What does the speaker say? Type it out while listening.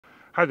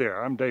Hi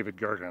there, I'm David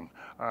Gergen.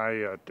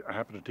 I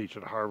happen to teach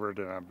at Harvard,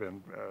 and I've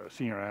been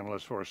Senior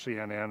Analyst for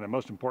CNN. The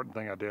most important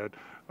thing I did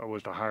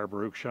was to hire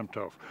Baruch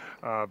Shemtov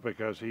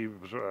because he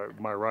was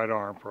my right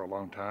arm for a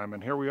long time.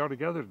 And here we are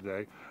together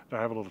today to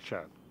have a little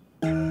chat.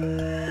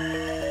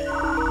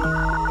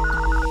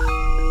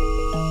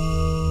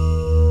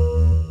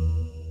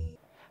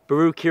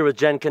 Baruch here with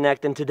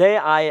genConnect, and today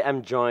I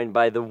am joined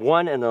by the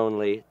one and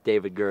only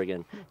David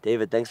Gergen.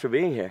 David, thanks for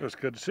being here. It's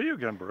good to see you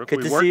again, Baruch.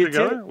 Good to see you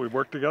too. We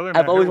worked together.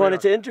 I've always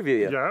wanted to interview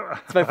you. Yeah.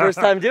 It's my first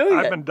time doing it.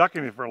 I've been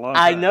ducking it for a long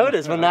time. I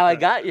noticed. Well, now I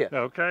got you.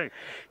 Okay.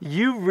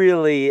 You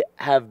really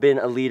have been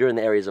a leader in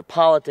the areas of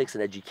politics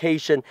and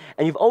education,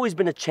 and you've always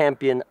been a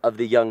champion of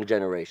the young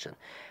generation.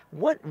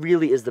 What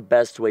really is the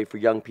best way for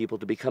young people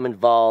to become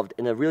involved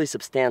in a really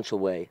substantial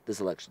way this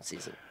election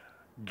season?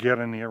 Get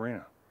in the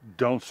arena.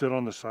 Don't sit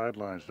on the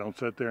sidelines. Don't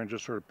sit there and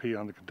just sort of pee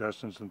on the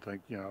contestants and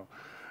think, you know,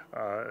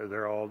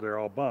 they're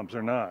all bums.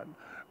 They're not.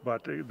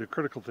 But the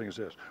critical thing is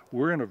this: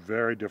 we're in a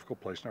very difficult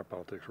place in our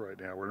politics right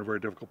now. We're in a very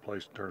difficult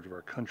place in terms of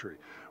our country.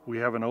 We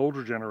have an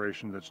older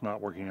generation that's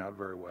not working out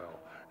very well.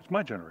 It's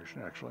my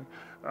generation, actually.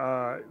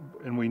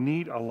 And we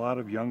need a lot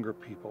of younger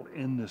people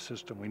in the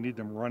system. We need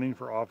them running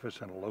for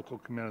office in a local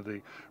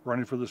community,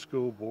 running for the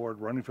school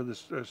board, running for the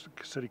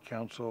city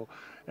council,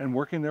 and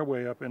working their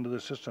way up into the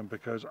system,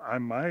 because I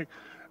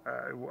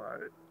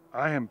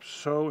am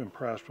so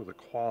impressed with the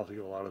quality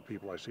of a lot of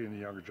people I see in the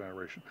younger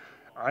generation.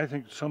 I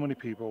think so many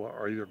people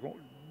are either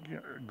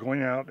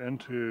going out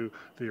into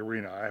the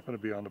arena. I happen to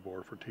be on the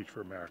board for Teach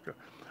for America.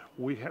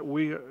 We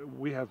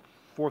have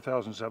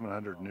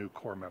 4,700 new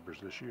core members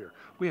this year.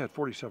 We had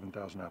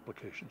 47,000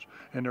 applications,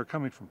 and they're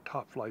coming from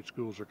top flight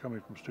schools. They're coming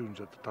from students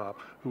at the top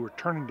who are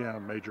turning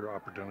down major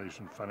opportunities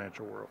in the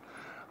financial world.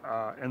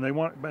 And they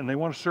want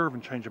to serve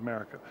and change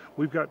America.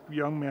 We've got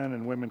young men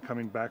and women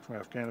coming back from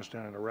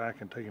Afghanistan and Iraq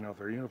and taking off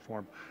their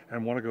uniform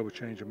and want to go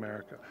change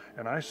America.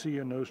 And I see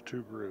in those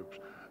two groups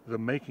the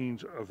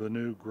makings of the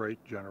new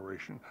great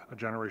generation, a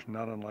generation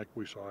not unlike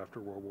we saw after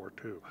World War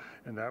II.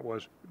 And that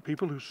was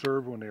people who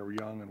served when they were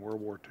young in World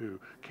War II,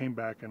 came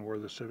back and were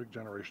the civic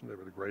generation. They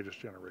were the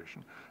greatest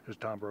generation, as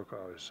Tom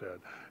Brokaw has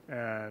said.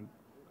 And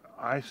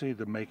I see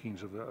the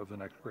makings of the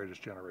next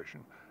greatest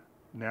generation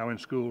now in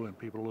school, and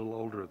people a little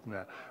older than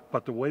that.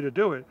 But the way to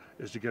do it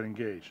is to get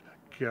engaged,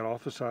 get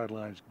off the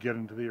sidelines, get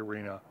into the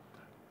arena,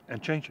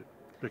 and change it.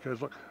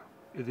 Because look,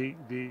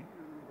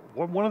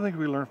 one of the things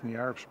we learned from the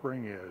Arab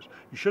Spring is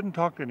you shouldn't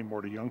talk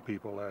anymore to young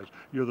people as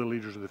you're the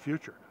leaders of the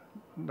future.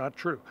 Not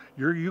true.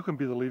 You can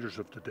be the leaders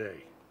of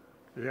today.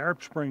 The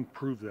Arab Spring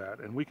proved that,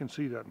 and we can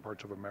see that in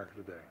parts of America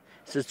today.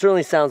 So it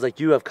certainly sounds like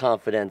you have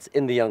confidence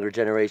in the younger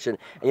generation,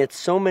 and yet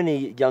so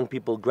many young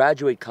people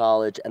graduate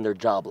college and they're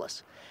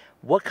jobless.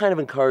 What kind of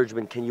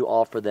encouragement can you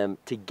offer them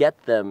to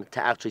get them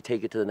to actually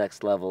take it to the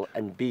next level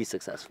and be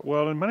successful?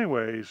 Well, in many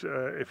ways,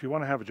 if you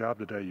want to have a job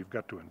today, you've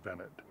got to invent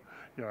it.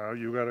 You know,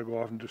 you got to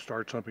go off and just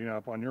start something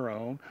up on your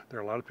own. There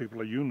are a lot of people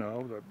that you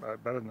know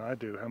that better than I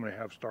do how many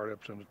have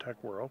startups in the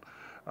tech world,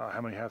 how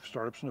many have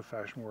startups in the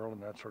fashion world,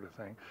 and that sort of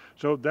thing.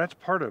 So that's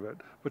part of it.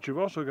 But you've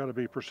also got to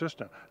be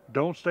persistent.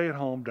 Don't stay at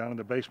home down in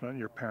the basement in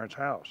your parents'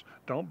 house.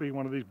 Don't be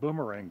one of these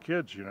boomerang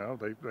kids. You know,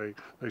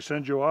 they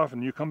send you off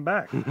and you come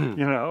back. You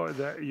know,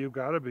 that you've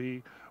got to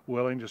be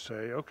willing to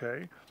say,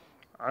 okay,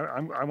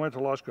 I went to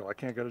law school. I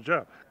can't get a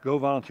job. Go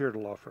volunteer at a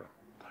law firm.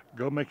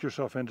 Go make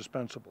yourself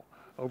indispensable.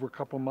 Over a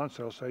couple of months,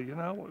 they'll say, you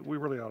know, we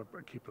really ought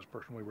to keep this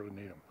person. We really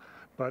need them.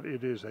 But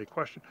it is a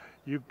question.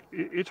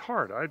 It's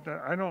hard.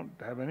 I don't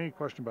have any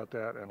question about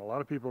that. And a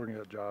lot of people are going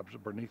to get jobs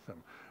beneath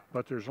them.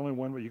 But there's only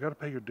one way. You got to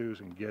pay your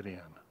dues and get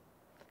in.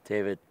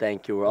 David,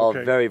 thank you. We're all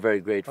very, very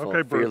grateful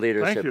for your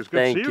leadership.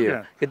 Thank you. It's good to see you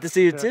again. Good to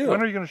see you too.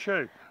 When are you going to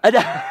shave?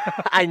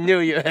 I knew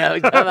you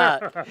would come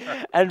out.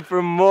 And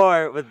for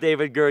more with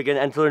David Gergen,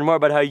 and to learn more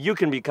about how you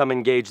can become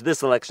engaged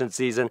this election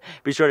season,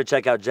 be sure to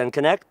check out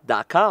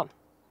genConnect.com.